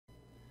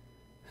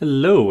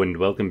Hello and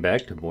welcome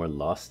back to more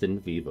Lost in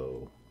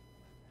Vivo.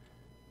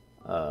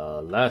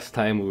 Last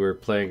time we were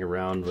playing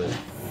around with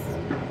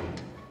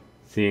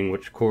seeing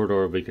which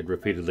corridor we could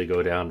repeatedly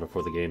go down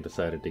before the game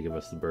decided to give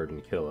us the bird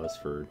and kill us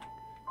for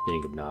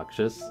being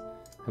obnoxious.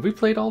 Have we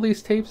played all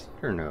these tapes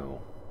or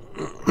no?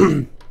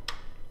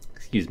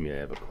 Excuse me, I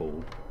have a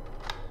cold.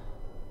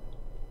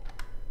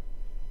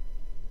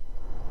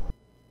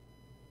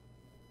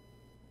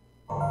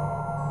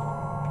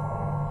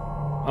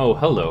 Oh,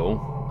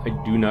 hello. I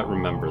do not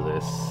remember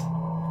this.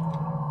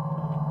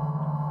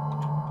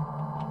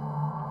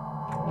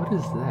 What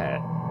is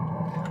that?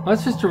 Oh,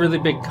 it's just a really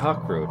big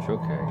cockroach.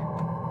 Okay.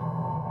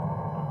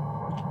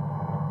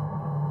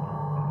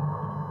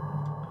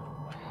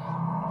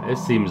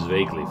 This seems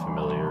vaguely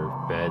familiar.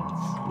 Beds,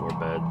 more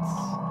beds.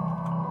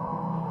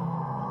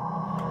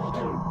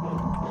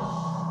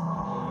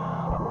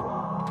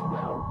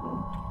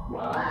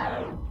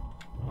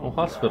 Oh,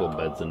 hospital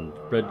beds and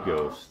red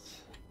ghosts.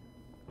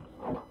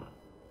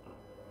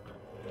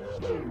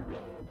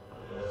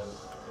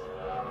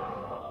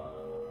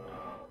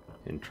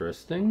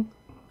 Interesting.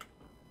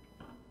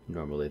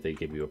 Normally they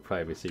give you a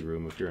privacy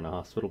room if you're in a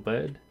hospital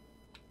bed.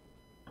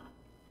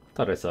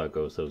 Thought I saw a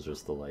ghost, that was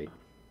just the light.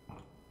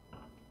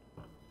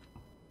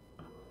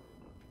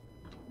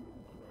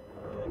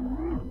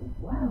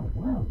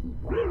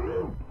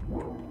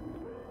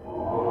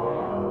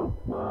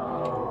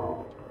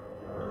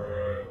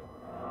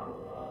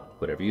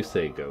 Whatever you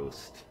say,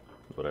 ghost.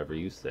 Whatever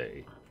you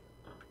say.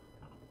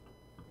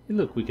 Hey,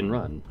 look, we can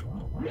run.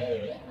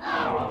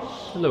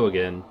 Hello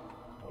again.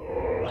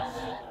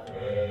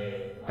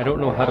 I don't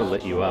know how to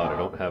let you out. I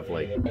don't have,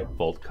 like,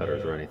 bolt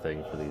cutters or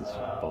anything for these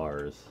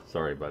bars.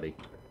 Sorry, buddy.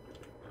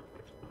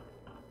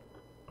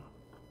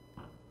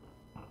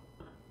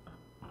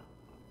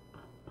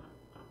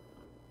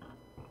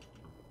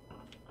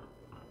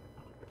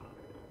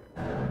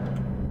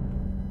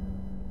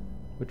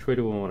 Which way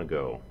do we want to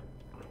go?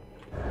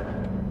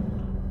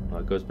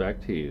 Well, it goes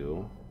back to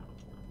you.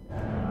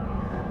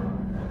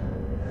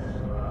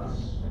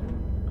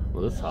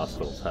 Well, this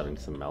hospital's having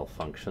some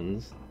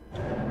malfunctions.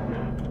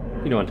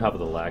 You know, on top of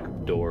the lack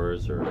of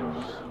doors or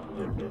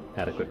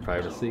adequate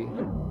privacy.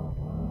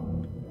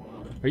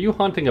 Are you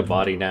haunting a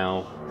body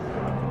now?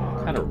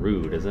 Kind of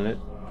rude, isn't it?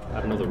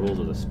 I don't know the rules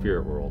of the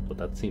spirit world, but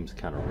that seems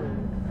kind of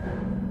rude.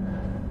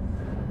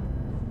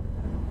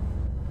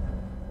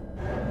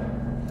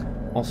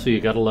 Also,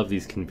 you gotta love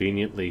these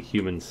conveniently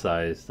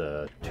human-sized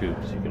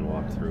tubes you can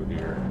walk through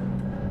here.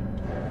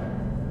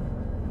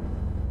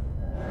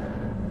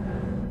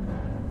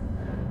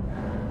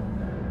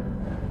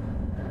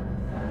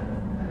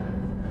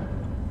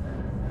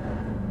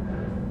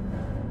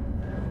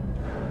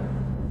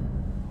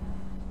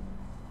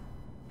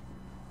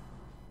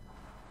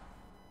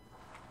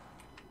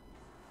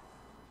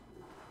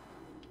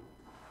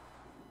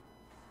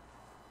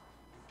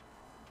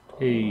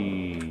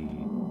 Hey.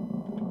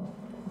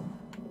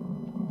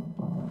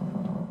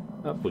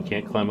 Oh, we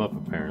can't climb up,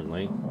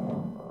 apparently.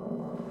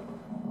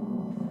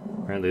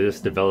 Apparently this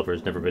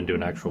developer's never been to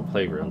an actual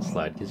playground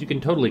slide, because you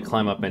can totally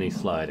climb up any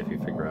slide if you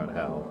figure out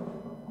how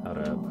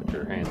to put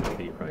your hands and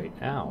feet right.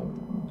 Ow.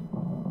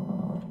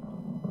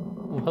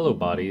 Oh, hello,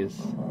 bodies.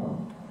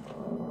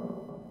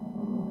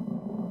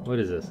 What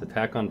is this?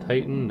 Attack on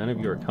Titan? None of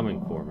you are coming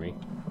for me.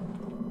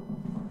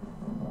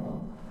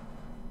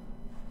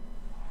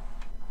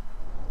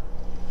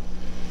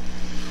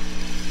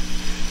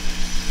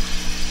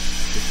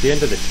 The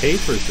end of the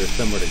tape, or is there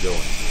somewhere to go in? I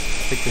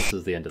think this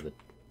is the end of the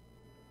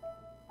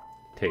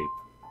tape.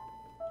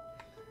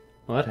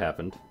 Well, that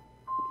happened.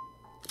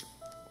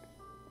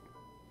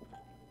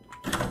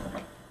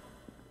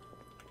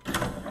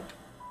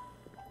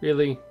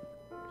 Really?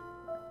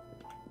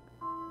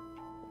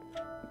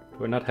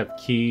 Do I not have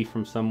key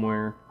from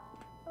somewhere?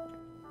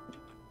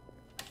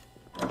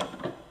 I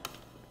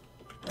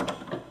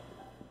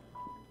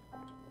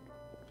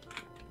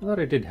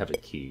thought I did have a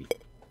key.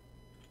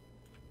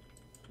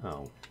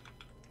 Oh.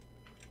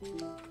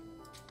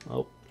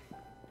 Oh.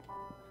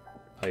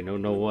 I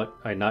know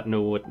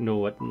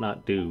what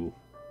not do.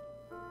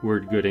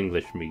 Word good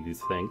English me, you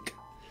think.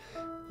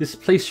 This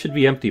place should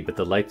be empty, but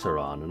the lights are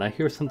on, and I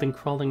hear something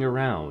crawling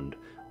around.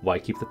 Why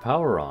keep the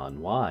power on?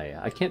 Why?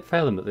 I can't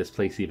fathom what this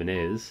place even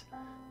is.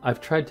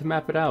 I've tried to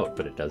map it out,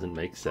 but it doesn't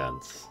make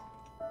sense.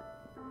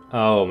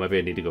 Oh, maybe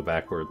I need to go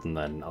backwards, and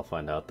then I'll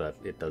find out that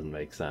it doesn't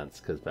make sense,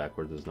 because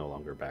backwards is no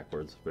longer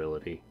backwards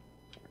ability.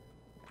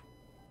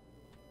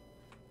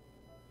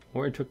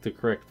 Or I took the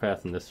correct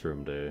path in this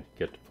room to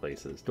get to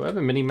places. Do I have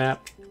a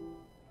mini-map?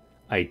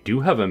 I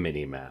do have a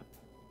mini-map.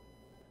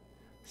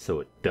 So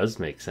it does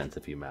make sense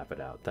if you map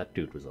it out. That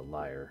dude was a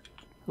liar.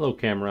 Hello,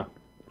 camera.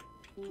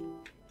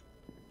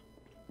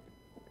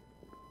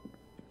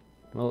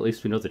 Well, at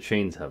least we know the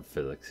chains have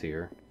physics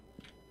here.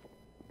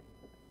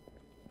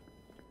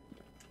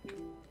 Is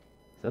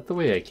that the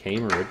way I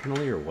came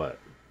originally, or what?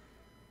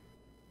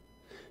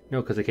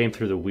 No, because I came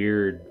through the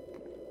weird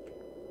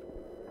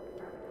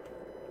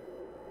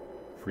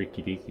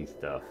freaky deaky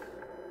stuff.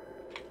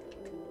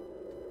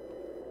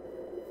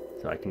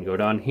 So I can go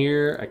down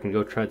here, I can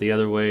go try the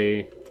other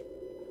way.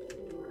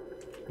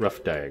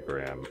 Rough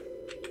diagram.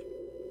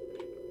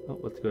 Oh,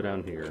 let's go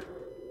down here.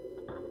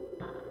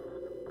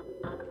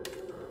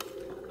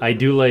 I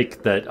do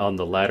like that on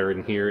the ladder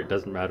in here, it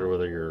doesn't matter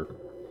whether you're...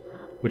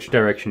 which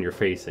direction you're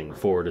facing.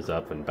 Forward is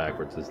up and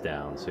backwards is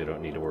down, so you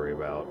don't need to worry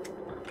about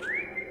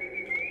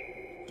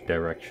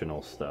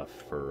directional stuff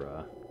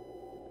for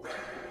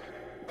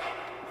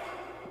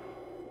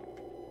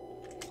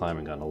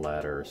climbing on a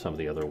ladder or some of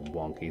the other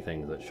wonky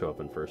things that show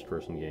up in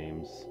first-person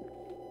games.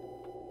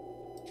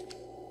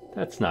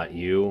 That's not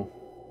you.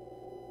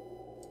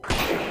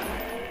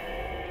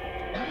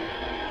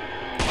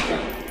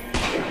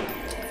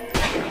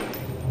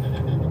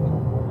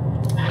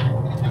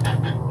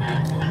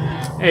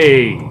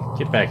 Hey,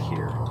 get back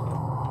here.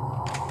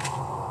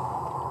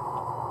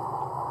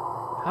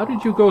 How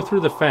did you go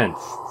through the fence?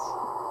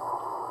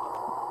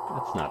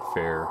 That's not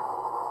fair.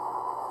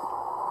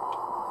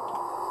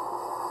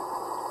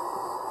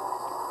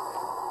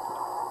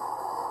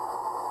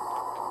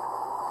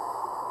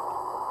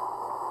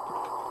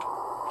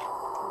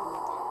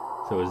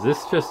 So is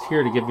this just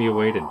here to give me a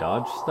way to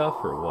dodge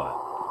stuff, or what?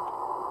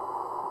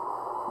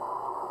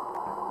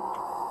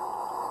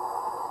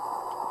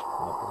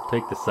 Well, we'll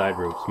take the side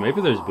roofs.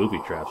 Maybe there's booby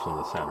traps in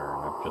the center,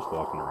 and I'm just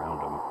walking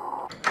around them.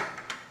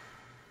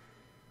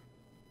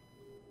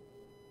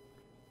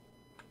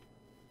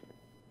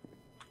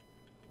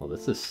 Well,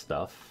 this is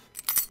stuff.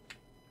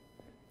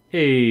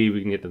 Hey,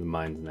 we can get to the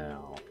mines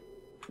now.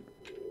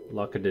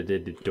 Locked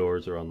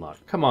doors are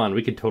unlocked. Come on,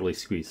 we can totally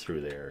squeeze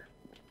through there.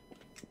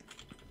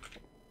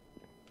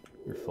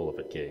 You're full of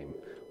it, game.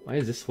 Why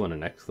is this one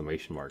an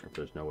exclamation mark if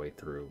there's no way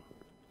through?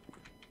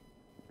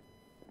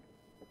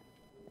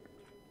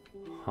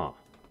 Huh.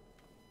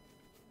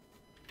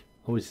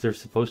 Oh, is there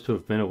supposed to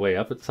have been a way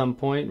up at some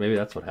point? Maybe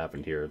that's what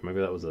happened here.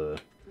 Maybe that was a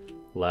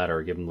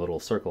ladder given a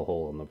little circle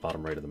hole on the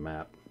bottom right of the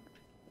map.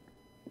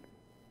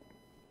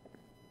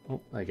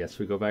 Oh, I guess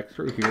we go back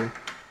through here.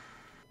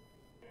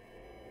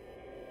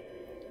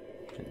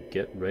 And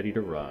get ready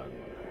to run.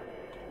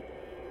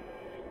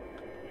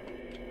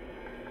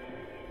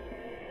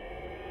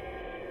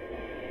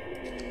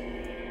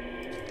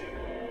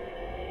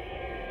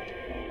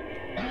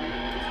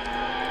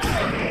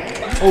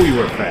 Oh, you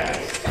were fast.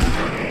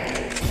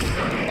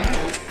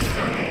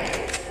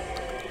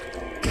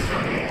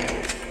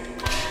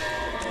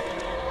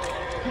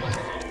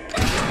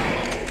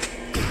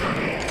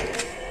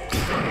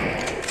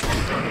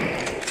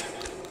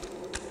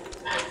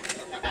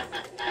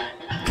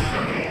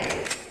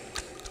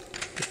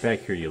 Get back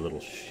here, you little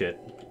shit.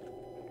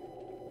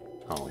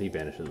 Oh, he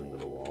vanishes into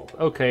the wall.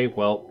 Okay,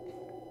 well.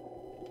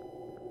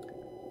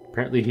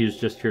 Apparently he's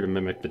just here to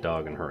mimic the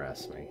dog and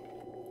harass me.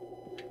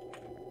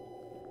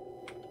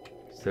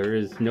 There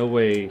is no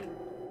way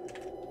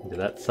into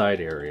that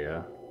side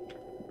area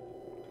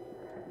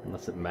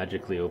unless it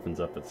magically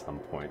opens up at some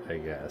point, I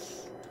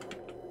guess.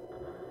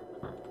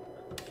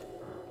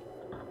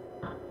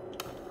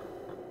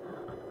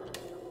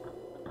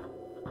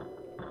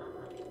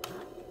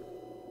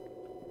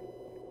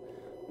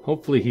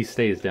 Hopefully he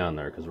stays down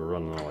there because we're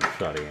running out of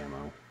shoddy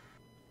ammo.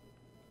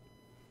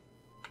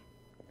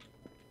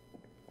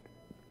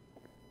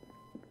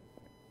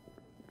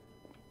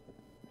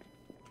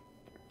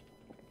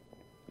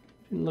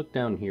 Didn't look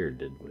down here,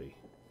 did we?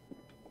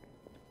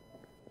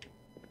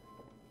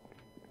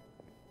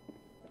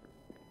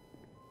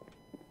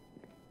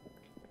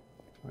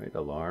 Right,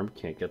 alarm.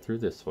 Can't get through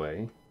this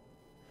way.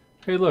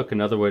 Hey, look,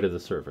 another way to the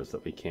surface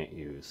that we can't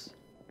use.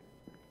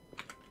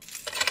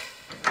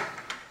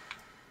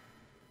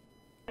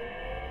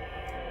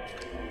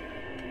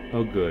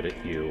 Oh, good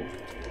at you.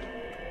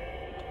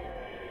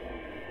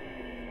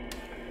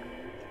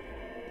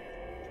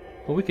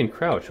 Well, we can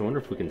crouch. I wonder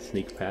if we can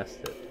sneak past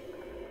it.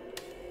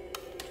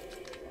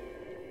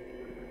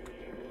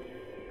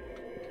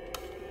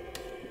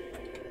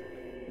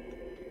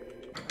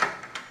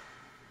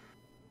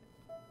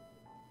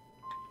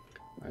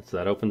 Alright, so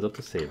that opens up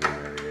the save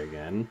room area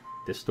again.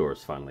 This door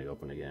is finally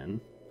open again.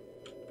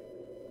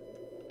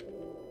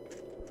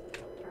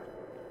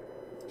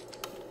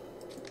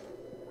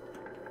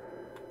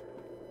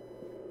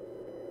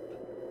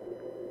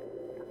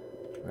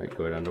 Alright,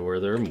 go down to where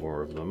there are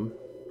more of them.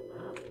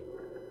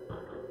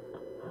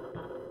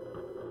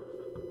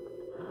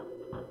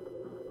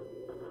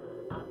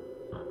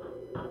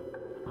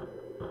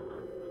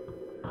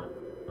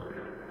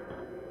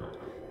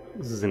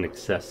 This is an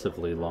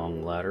excessively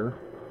long ladder.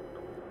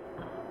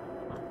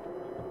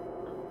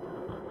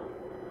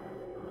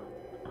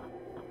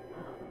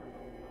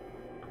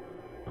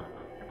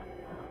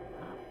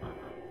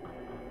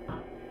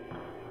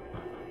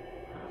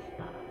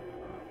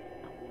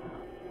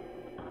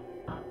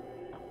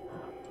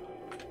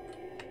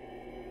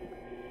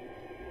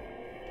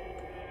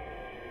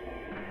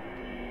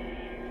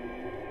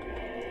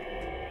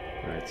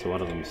 Alright, so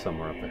one of them's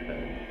somewhere up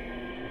ahead.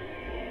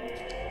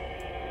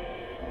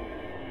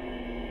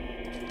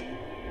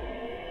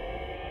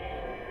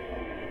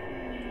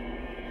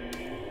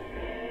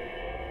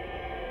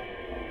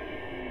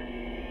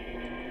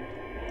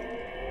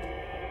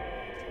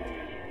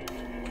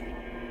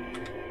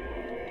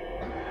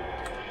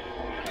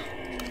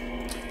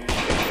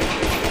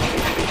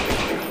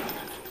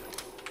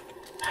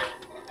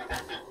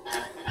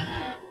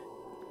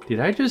 Did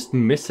I just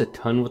miss a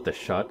ton with the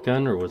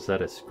shotgun, or was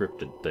that a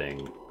scripted thing?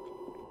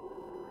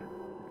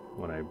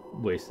 When I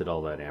wasted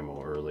all that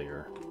ammo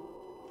earlier.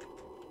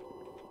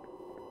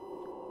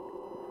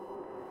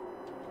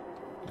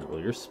 Well,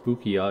 your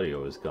spooky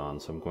audio is gone,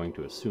 so I'm going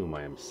to assume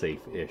I am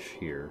safe-ish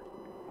here.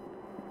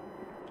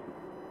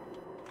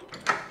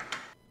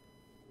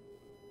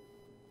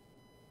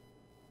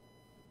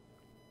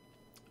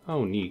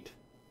 Oh, neat.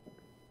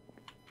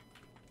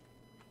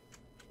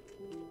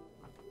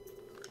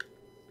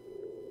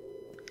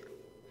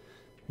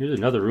 Here's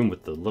another room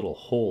with the little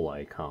hole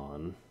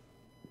icon.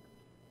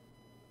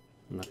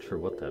 I'm not sure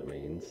what that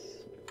means.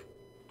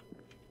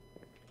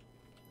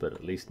 But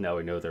at least now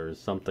we know there is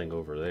something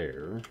over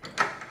there.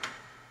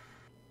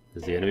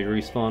 Does the enemy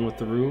respawn with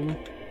the room?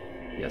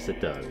 Yes,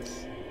 it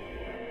does.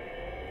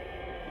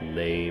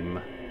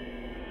 Lame.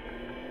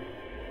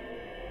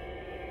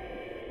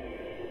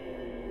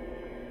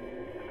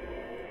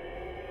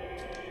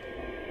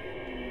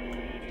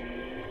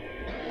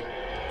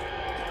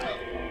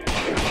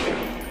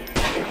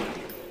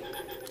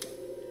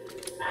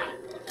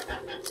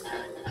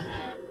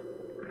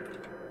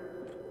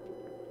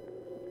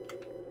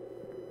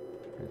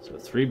 So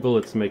 3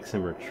 bullets makes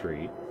him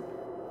retreat.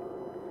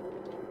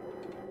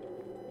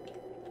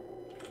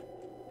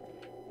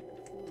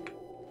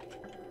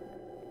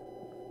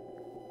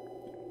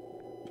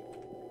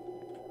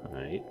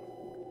 Alright.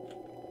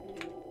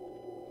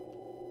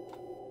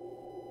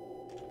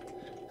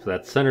 So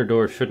that center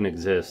door shouldn't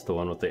exist, the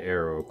one with the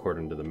arrow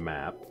according to the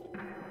map.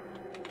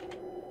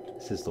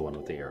 This is the one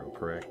with the arrow,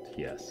 correct?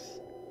 Yes.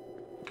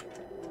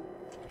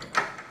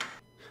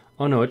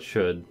 Oh no, it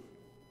should.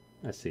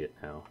 I see it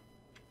now.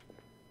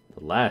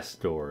 The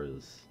last door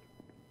is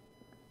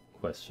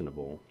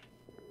questionable.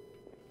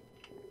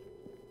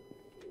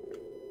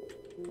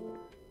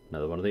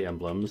 Another one of the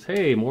emblems.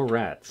 Hey, more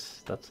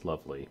rats. That's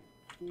lovely.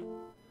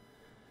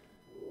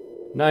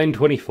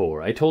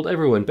 9:24. I told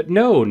everyone, but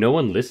no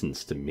one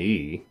listens to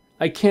me.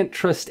 I can't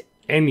trust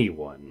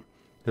anyone.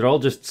 They're all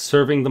just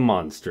serving the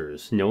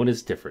monsters. No one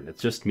is different.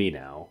 It's just me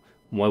now.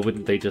 Why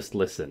wouldn't they just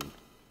listen?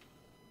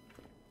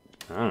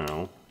 I don't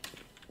know.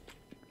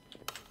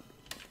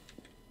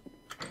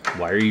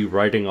 Why are you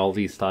writing all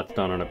these thoughts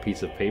down on a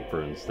piece of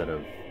paper instead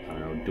of, I don't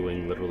know,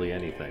 doing literally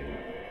anything?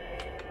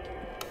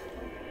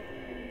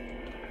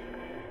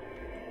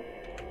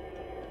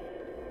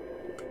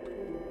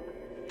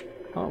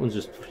 Oh, that one's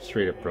just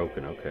straight up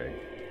broken, okay.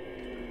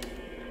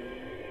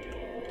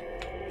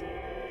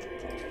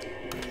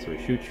 So we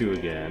shoot you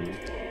again.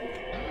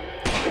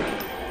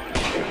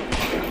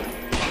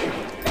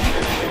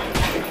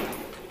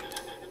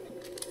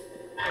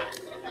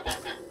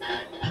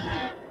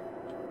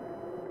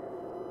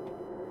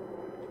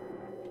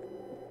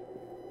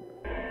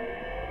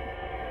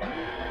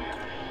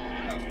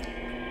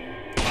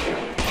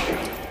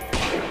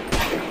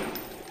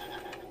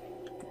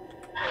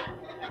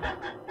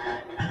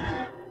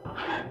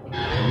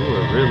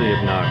 Really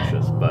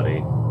obnoxious,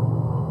 buddy.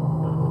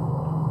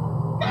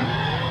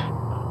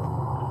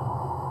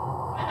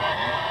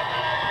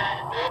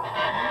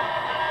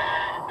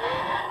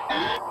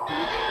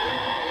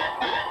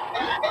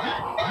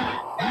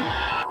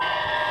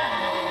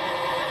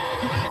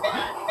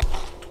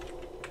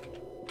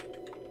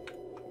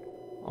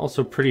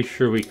 Also pretty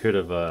sure we could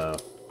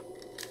have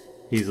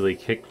easily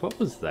kicked... What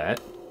was that?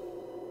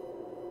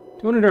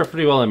 Don't interrupt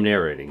pretty while I'm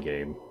narrating,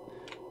 game.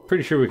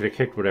 Pretty sure we could have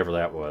kicked whatever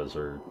that was,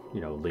 or, you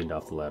know, leaned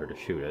off the ladder to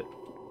shoot it.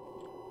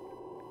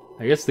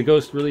 I guess the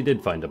ghost really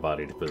did find a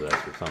body to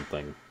possess or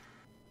something.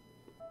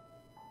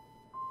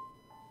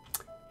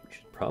 We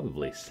should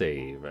probably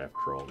save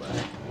after all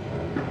that.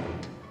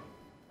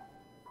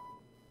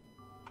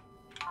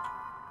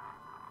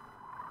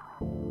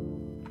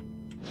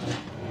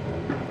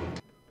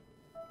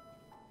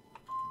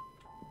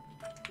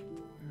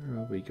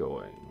 Where are we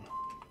going?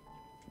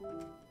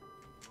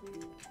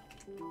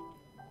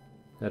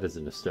 That is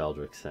a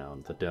nostalgic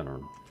sound. The dinner.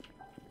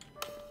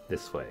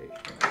 This way.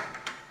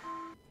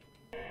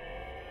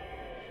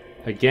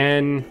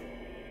 Again.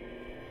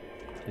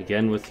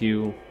 Again with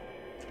you.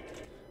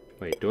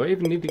 Wait, do I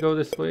even need to go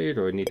this way, or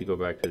do I need to go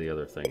back to the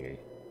other thingy?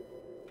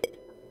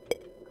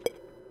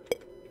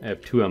 I have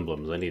 2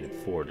 emblems. I needed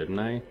 4, didn't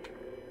I?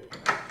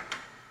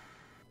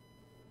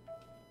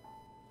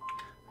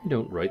 I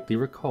don't rightly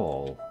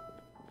recall.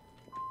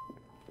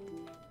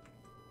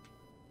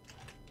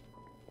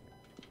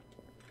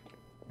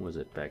 Was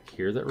it back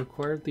here that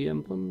required the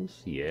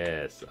emblems?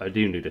 Yes, I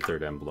do need a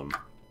 3rd emblem.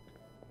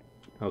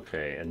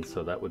 Okay, and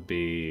so that would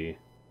be...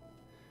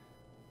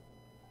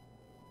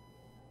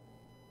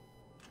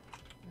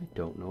 I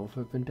don't know if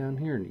I've been down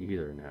here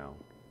either now.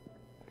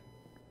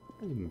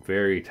 I'm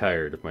very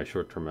tired of my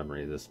short-term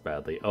memory this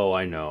badly. Oh,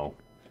 I know.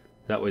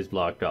 That way's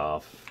blocked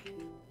off,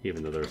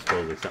 even though there's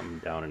supposedly something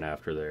down and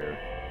after there.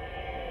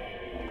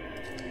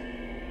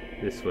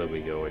 This way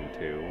we go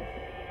into...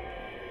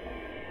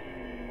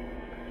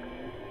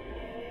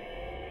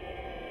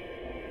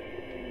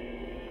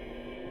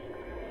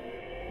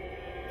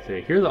 So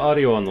you hear the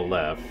audio on the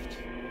left.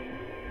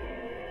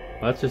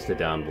 Well, that's just a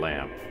downed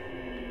lamp.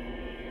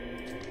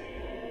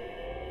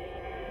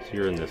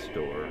 you're in this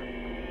door.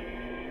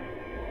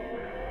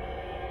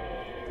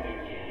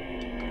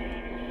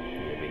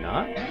 Maybe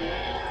not.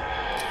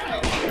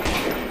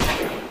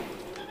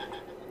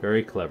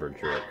 Very clever,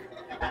 jerk.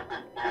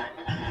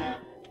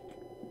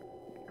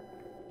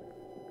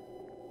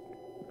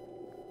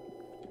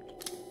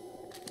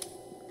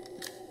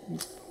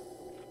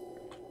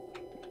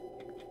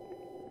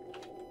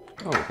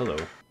 Oh, hello.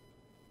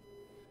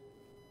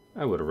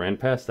 I would have ran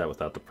past that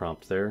without the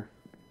prompt there.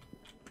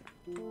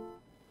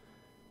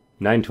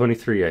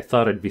 923, I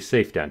thought I'd be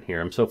safe down here.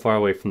 I'm so far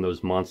away from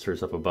those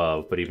monsters up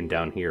above, but even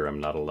down here I'm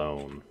not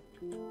alone.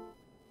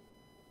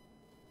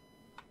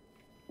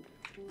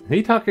 Is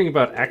he talking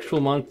about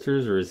actual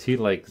monsters, or is he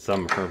like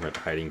some hermit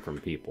hiding from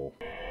people?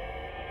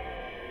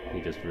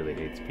 He just really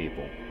hates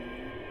people.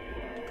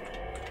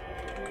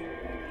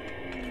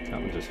 That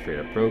one's just straight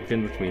up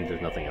broken, which means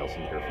there's nothing else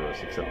in here for us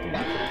except the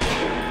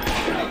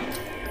monsters.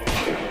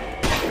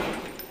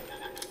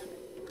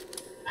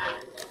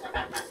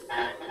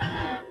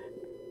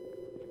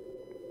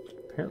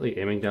 Apparently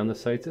aiming down the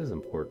sights is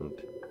important.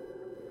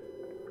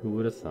 Who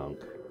would have thunk?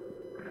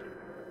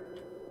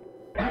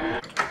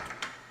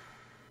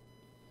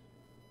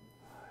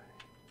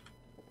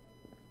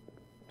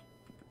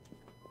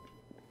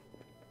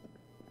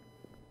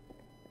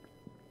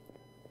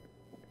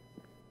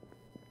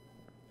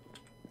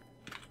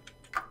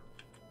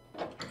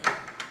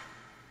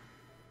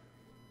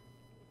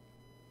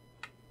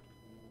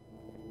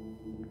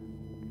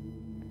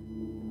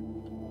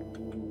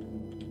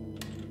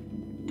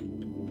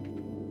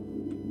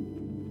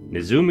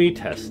 Nizumi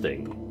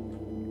testing.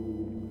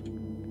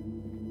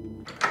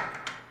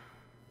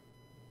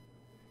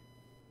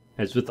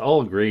 As with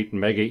all great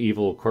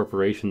mega-evil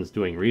corporations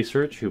doing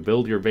research, who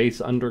build your base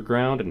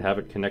underground and have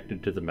it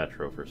connected to the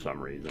metro for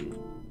some reason.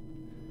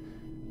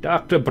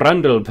 Dr.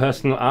 Brundle,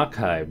 Personal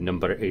Archive,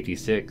 number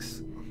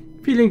 86.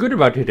 Feeling good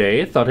about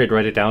today, thought I'd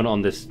write it down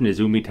on this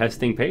Nizumi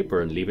testing paper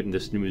and leave it in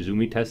this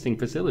Nizumi testing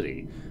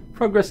facility.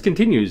 Progress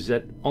continues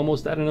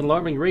almost at an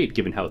alarming rate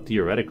given how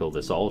theoretical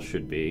this all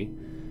should be.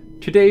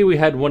 Today we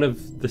had one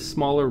of the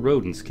smaller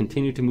rodents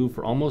continue to move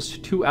for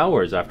almost 2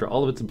 hours after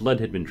all of its blood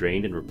had been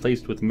drained and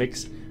replaced with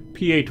mix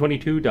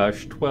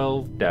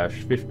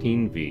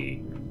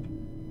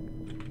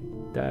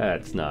PA22-12-15V.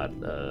 That's not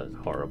a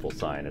horrible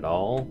sign at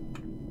all.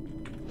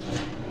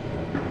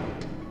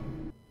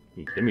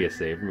 You give me a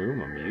save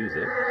room, I'm gonna use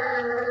it.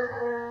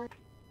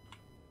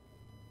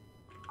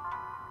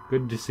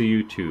 Good to see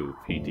you too,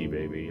 PT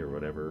baby, or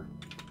whatever.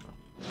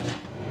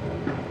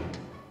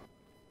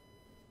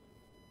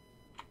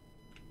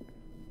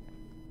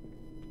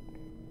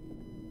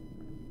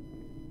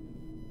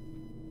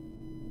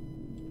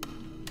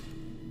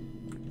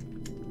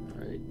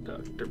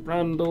 Dr.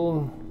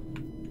 Brundle.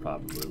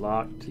 Probably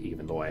locked,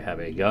 even though I have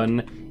a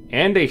gun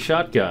and a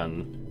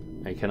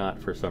shotgun. I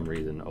cannot, for some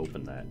reason,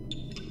 open that.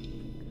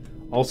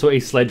 Also a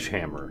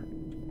sledgehammer.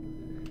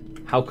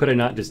 How could I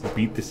not just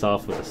beat this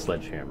off with a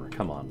sledgehammer?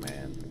 Come on,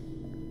 man.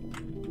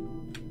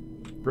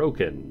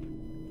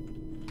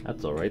 Broken.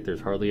 That's alright,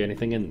 there's hardly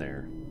anything in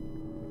there.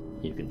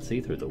 You can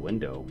see through the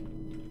window.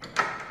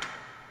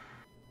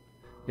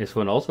 This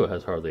one also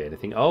has hardly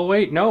anything. Oh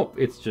wait, nope,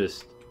 it's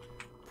just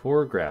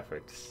poor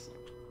graphics.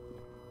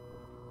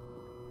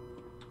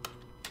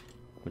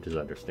 Which is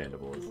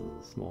understandable, this is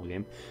a small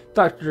game.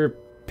 Dr.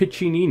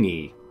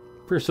 Piccinini,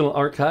 Personal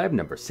Archive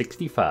number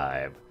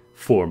 65.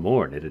 4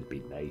 more and it'd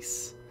be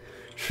nice.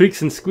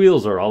 Shrieks and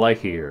squeals are all I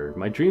hear.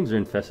 My dreams are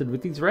infested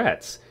with these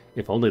rats.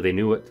 If only they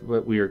knew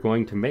what we are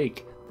going to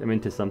make them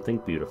into something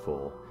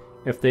beautiful.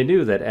 If they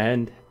knew that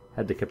and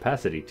had the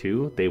capacity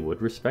to, they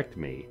would respect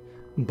me.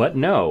 But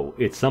no,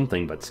 it's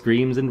something but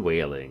screams and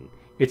wailing.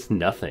 It's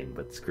nothing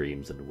but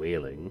screams and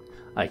wailing.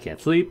 I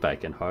can't sleep, I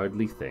can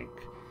hardly think.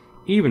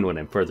 Even when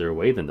I'm further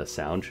away than the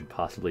sound should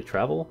possibly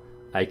travel,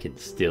 I can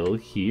still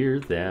hear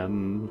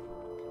them.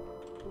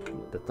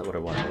 That's not what I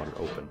want. I want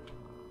to open.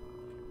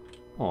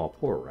 Aw,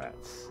 poor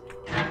rats.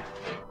 Yeah,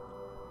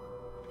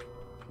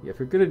 if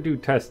you're gonna do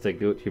testing,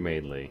 do it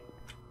humanely.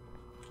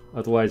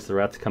 Otherwise, the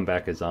rats come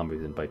back as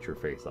zombies and bite your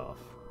face off.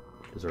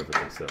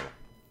 Deservedly so.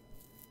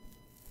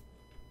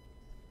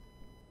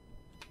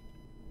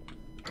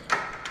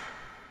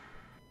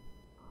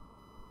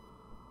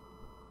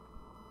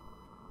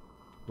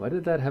 Why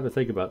did that have a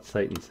thing about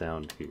sight and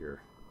sound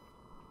here?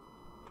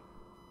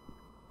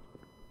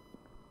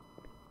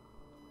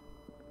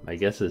 My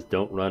guess is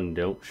don't run,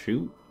 don't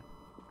shoot.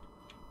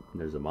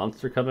 There's a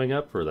monster coming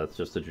up, or that's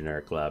just a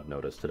generic lab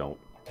notice to don't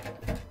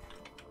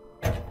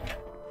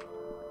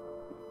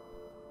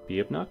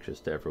be obnoxious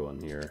to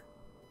everyone here.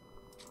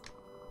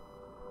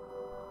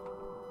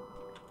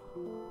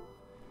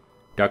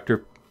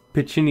 Dr.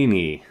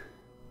 Piccinini.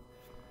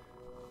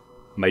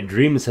 My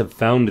dreams have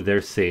found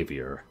their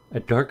savior. A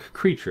dark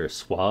creature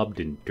swathed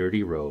in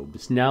dirty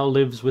robes now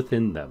lives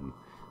within them.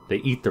 They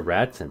eat the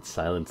rats and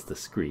silence the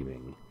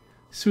screaming.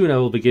 Soon I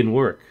will begin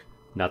work.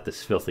 Not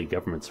this filthy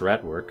government's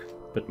rat work,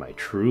 but my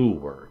true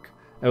work.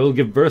 I will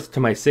give birth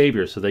to my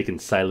savior so they can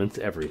silence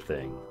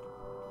everything.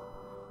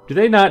 Do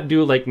they not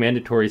do, like,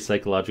 mandatory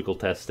psychological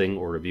testing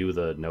or review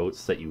the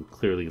notes that you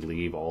clearly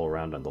leave all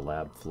around on the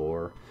lab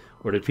floor?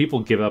 Or did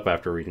people give up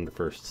after reading the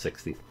first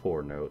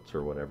 64 notes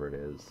or whatever it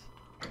is?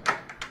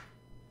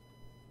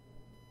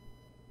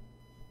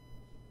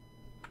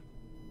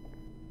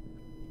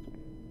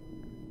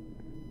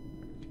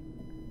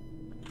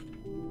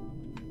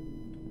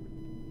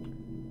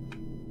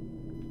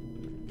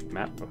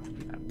 Map.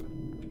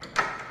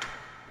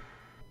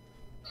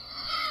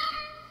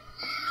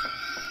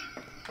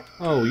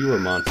 Oh, you were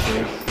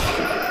monsters.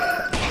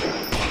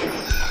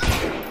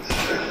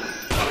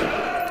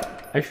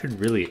 I should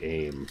really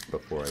aim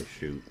before I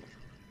shoot.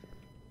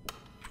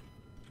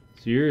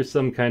 So you're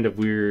some kind of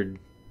weird...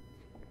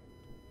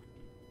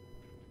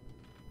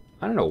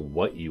 I don't know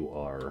what you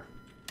are.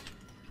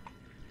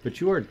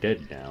 But you are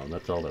dead now, and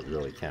that's all that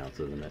really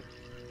counts, isn't it?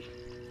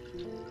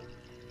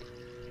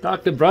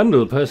 Dr.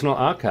 Brundle, Personal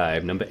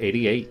Archive, number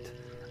 88.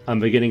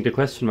 I'm beginning to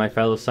question my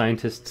fellow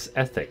scientists'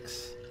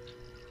 ethics.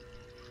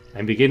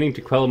 I'm beginning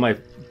to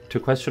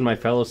question my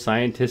fellow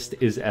scientist'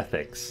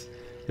 ethics.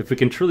 If we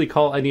can truly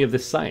call any of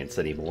this science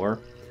anymore.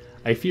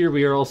 I fear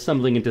we are all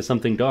stumbling into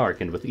something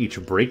dark, and with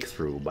each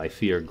breakthrough, my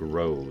fear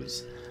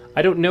grows.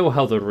 I don't know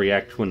how they'll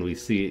react when we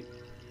see...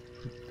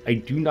 I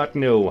do not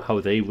know how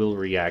they will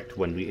react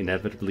when we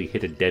inevitably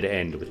hit a dead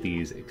end with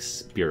these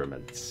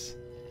experiments.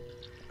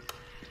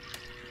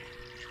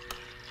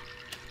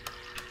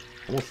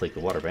 Almost like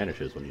the water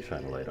vanishes when you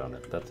shine a light on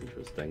it. That's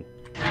interesting.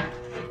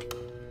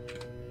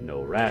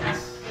 No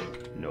rats.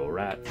 No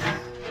rats.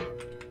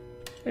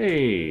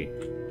 Hey!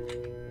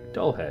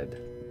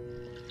 Dullhead.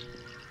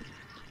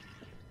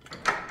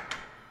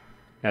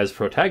 As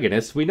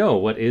protagonists, we know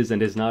what is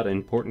and is not an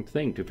important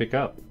thing to pick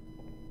up.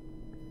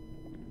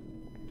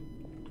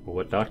 Or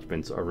what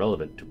documents are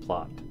relevant to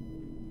plot.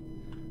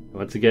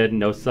 Once again,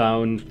 no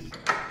sound,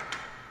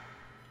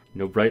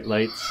 no bright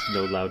lights,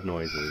 no loud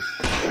noises.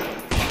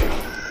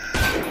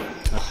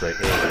 That's right.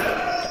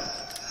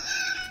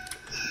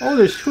 Oh,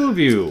 there's two of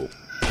you!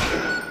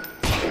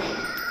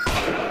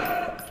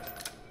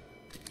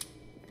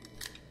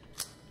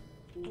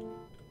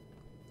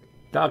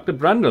 Dr.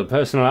 Brundle,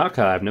 Personal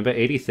Archive, number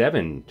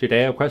 87.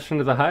 Today I questioned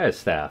the higher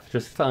staff,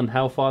 just on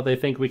how far they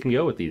think we can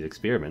go with these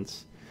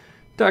experiments.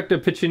 Dr.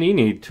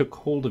 Piccinini took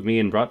hold of me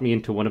and brought me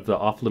into one of the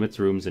off-limits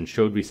rooms and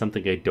showed me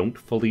something I don't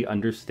fully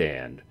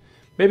understand.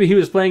 Maybe he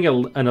was playing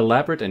an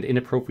elaborate and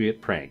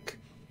inappropriate prank.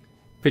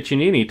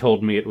 Piccinini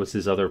told me it was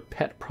his other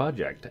pet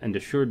project and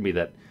assured me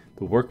that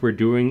the work we're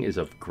doing is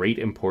of great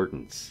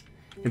importance.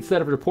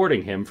 Instead of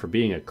reporting him for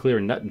being a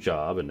clear nut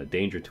job and a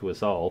danger to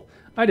us all,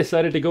 I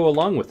decided to go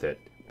along with it,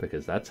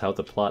 because that's how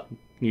the plot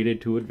needed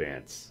to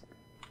advance.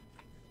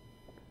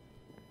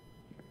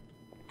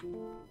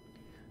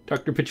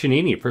 Dr.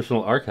 Piccinini,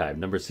 Personal Archive,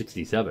 number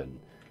 67.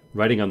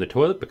 Writing on the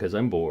toilet because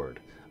I'm bored.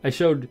 I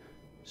showed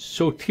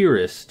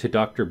Sotiris to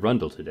Dr.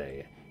 Brundle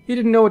today. He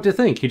didn't know what to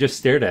think, he just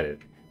stared at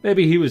it.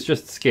 Maybe he was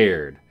just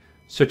scared.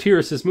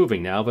 Sotiris is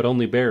moving now, but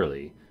only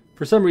barely.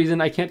 For some reason,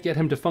 I can't get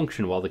him to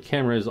function while the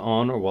camera is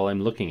on or while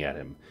I'm looking at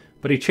him.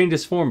 But he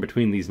changes form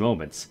between these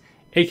moments.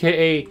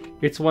 AKA,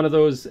 it's one of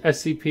those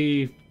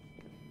SCP...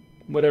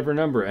 whatever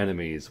number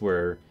enemies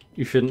where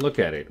you shouldn't look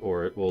at it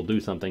or it will do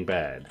something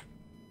bad.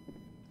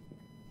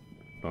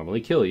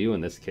 Normally kill you,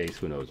 in this case,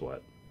 who knows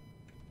what.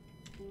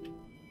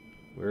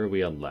 Where are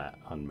we on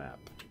map?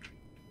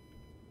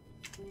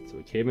 So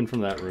we came in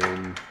from that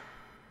room.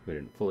 We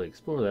didn't fully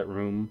explore that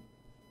room.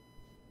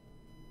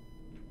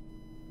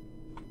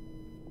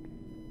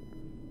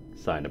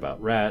 Sign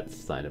about rats,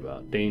 sign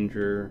about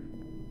danger.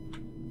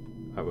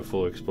 I would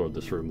fully explored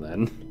this room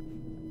then.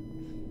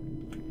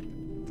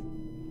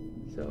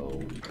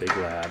 So, big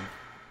lab,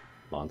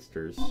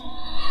 monsters.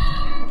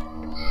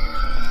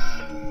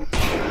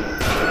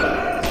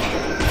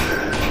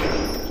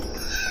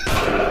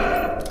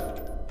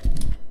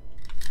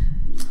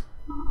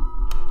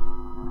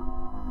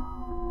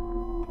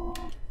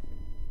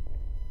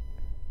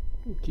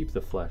 Keep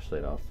the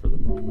flashlight off for the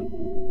moment.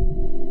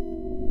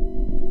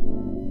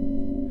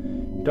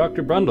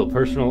 Dr. Brundle,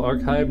 Personal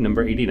Archive,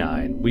 number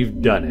 89.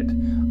 We've done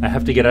it. I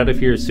have to get out of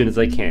here as soon as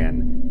I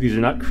can. These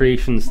are not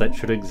creations that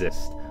should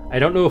exist. I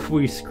don't know if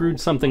we screwed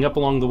something up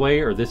along the way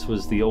or this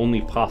was the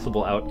only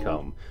possible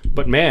outcome.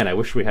 But man, I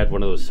wish we had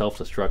one of those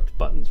self-destruct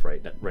buttons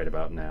right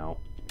about now.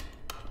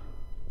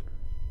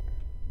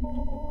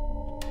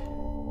 Oh.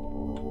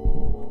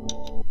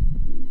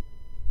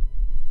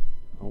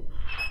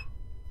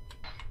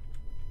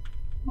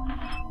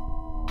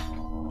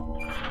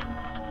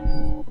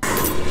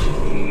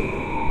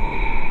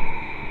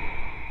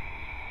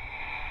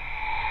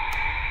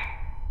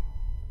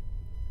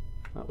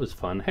 That was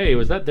fun. Hey,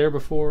 was that there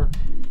before?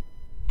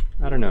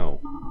 I don't know.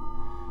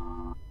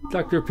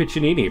 Dr.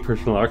 Piccinini,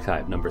 Personal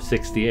Archive, number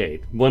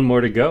 68. One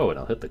more to go, and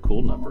I'll hit the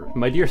cool number.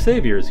 My dear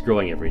savior is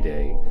growing every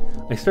day.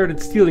 I started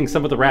stealing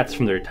some of the rats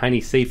from their tiny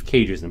safe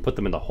cages and put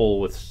them in the hole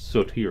with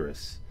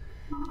Sotiris.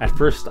 At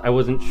first, I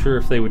wasn't sure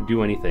if they would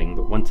do anything,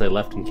 but once I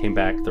left and came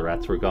back, the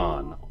rats were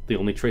gone. The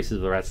only traces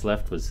of the rats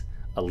left was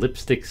a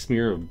lipstick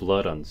smear of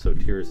blood on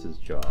Sotiris'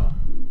 jaw.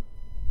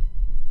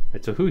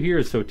 Right, so who here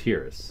is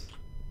Sotiris?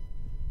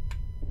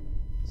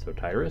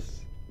 Sotiris?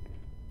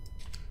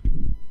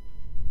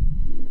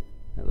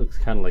 That looks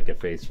kind of like a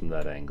face from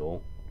that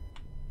angle.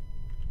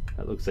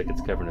 That looks like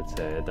it's covering its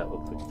head. That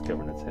looks like it's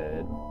covering its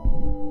head.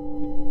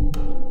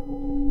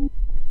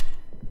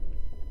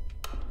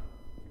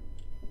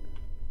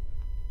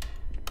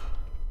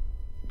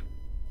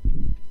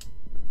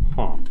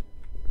 Huh.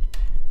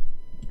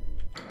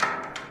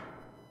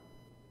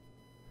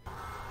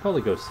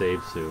 Probably go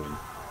save soon.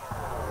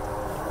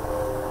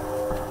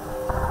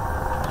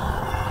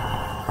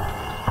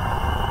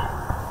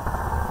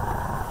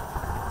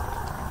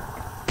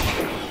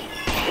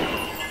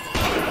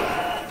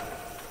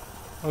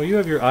 Oh, you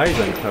have your eyes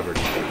uncovered.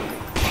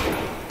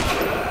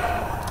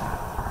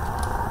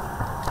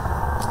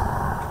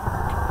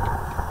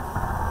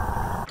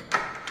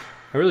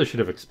 I really should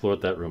have explored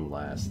that room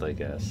last, I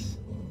guess.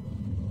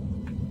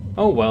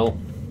 Oh well.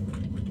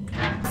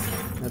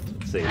 That's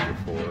what saves are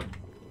for.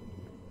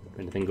 If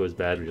anything goes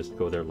bad, we just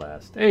go there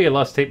last. Hey, I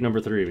lost tape number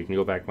 3. We can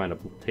go back, find a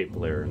tape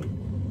player,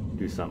 and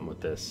do something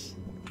with this.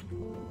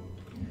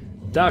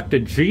 Dr.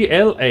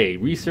 GLA,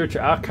 Research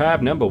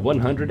Archive number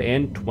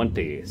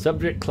 120.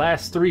 Subject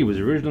Class 3 was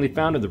originally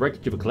found in the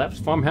wreckage of a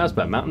collapsed farmhouse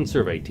by a mountain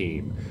survey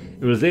team.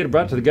 It was later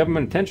brought to the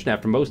government attention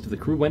after most of the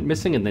crew went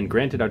missing and then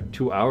granted out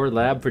to our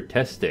lab for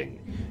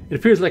testing. It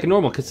appears like a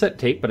normal cassette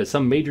tape, but has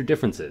some major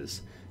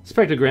differences.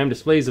 Spectrogram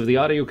displays of the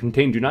audio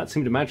contained do not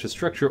seem to match the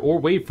structure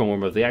or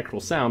waveform of the actual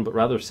sound, but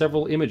rather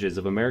several images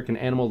of American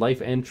animal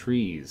life and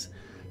trees.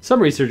 Some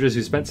researchers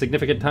who spent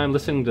significant time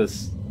listening to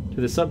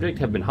the subject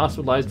have been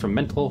hospitalized for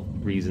mental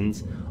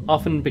reasons,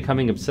 often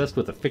becoming obsessed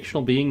with a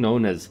fictional being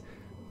known as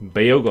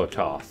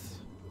Beogototh.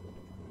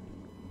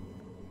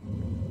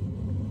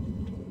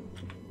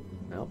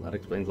 Well, that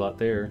explains a lot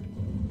there.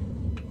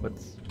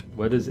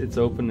 What is it's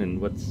open and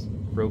what's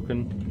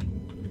broken?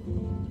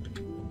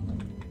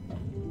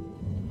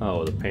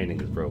 Oh, the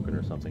painting is broken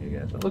or something, I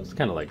guess. It looks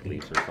kind of like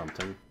leaves or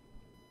something.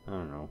 I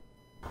don't know.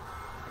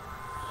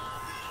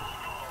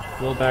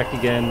 Roll back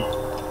again.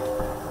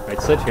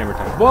 Alright, sledgehammer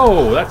time.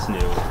 Whoa, that's new.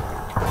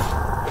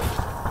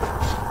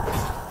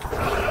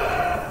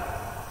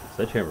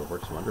 Sledgehammer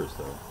works wonders,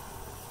 though.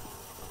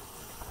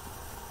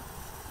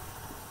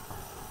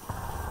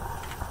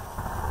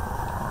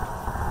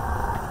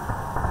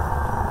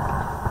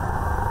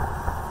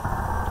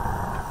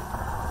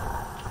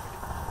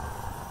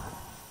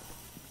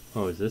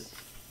 Oh, is this...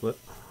 what?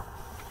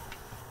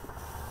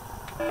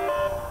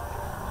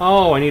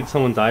 Oh, I need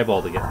someone's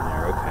eyeball to get in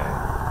there, okay.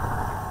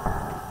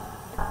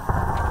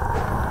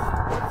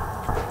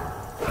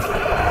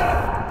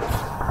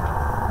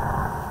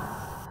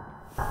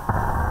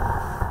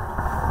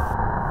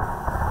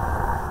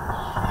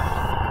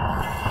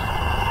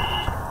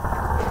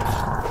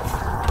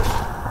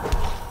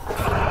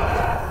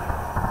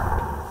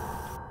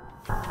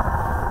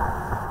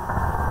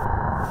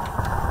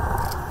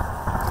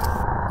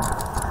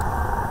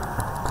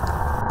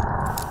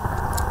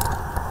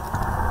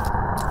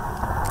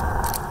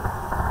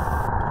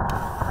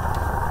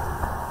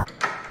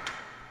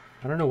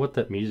 I don't know what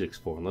that music's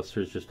for, unless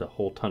there's just a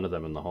whole ton of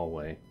them in the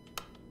hallway.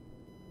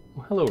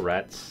 Oh, hello,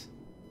 rats.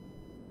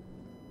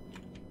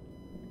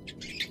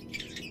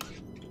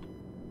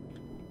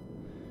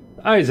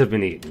 The eyes have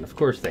been eaten. Of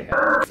course they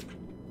have.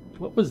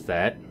 What was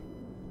that?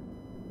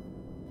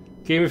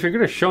 Game, if you're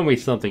going to show me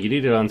something, you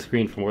need it on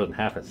screen for more than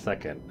half a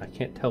second. I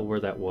can't tell where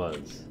that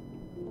was.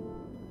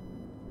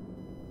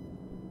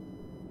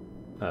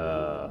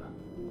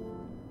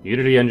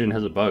 Unity engine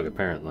has a bug,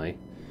 apparently.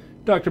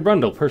 Dr.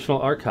 Brundle, Personal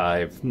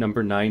Archive,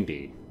 number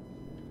 90.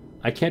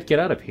 I can't get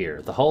out of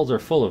here. The halls are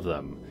full of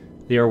them.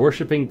 They are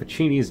worshipping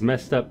Pacini's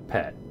messed up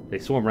pet. They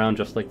swarm around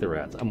just like the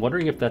rats. I'm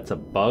wondering if that's a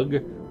bug,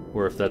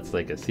 or if that's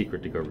like a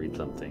secret to go read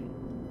something.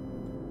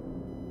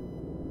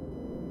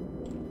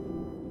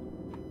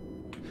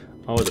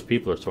 Oh, the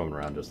people are swarming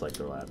around just like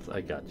the rats.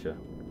 I gotcha.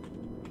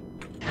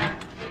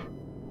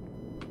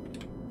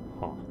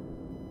 Huh.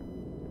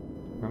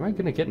 Where am I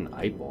gonna get an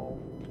eyeball?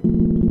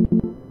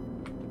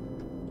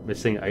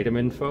 Missing item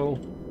info?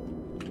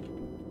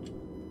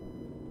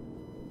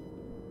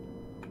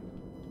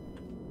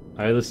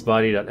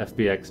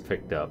 Eyelessbody.fbx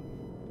picked up.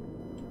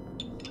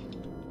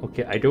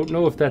 Okay, I don't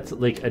know if that's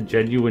like a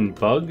genuine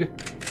bug,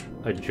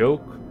 a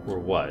joke, or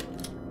what.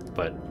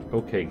 But,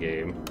 okay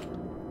game.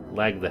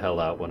 Lag the hell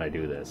out when I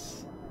do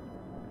this.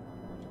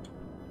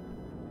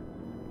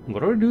 What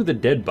do I do with the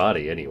dead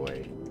body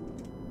anyway?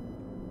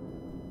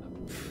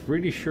 I'm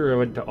pretty sure I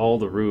went to all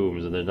the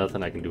rooms and there's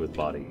nothing I can do with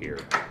body here.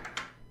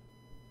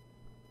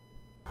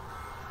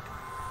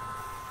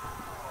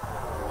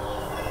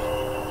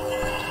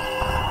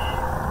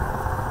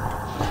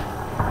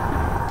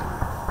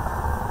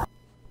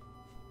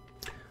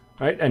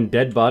 Alright, and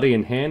dead body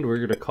in hand, we're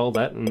going to call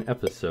that an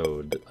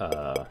episode.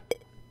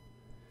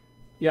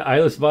 Yeah,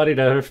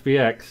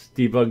 eyelessbody.fbx,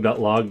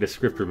 debug.log,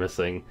 descriptor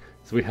missing.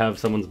 So we have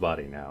someone's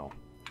body now.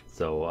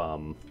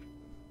 So,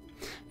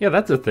 yeah,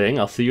 that's a thing.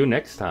 I'll see you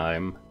next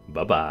time.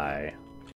 Bye-bye.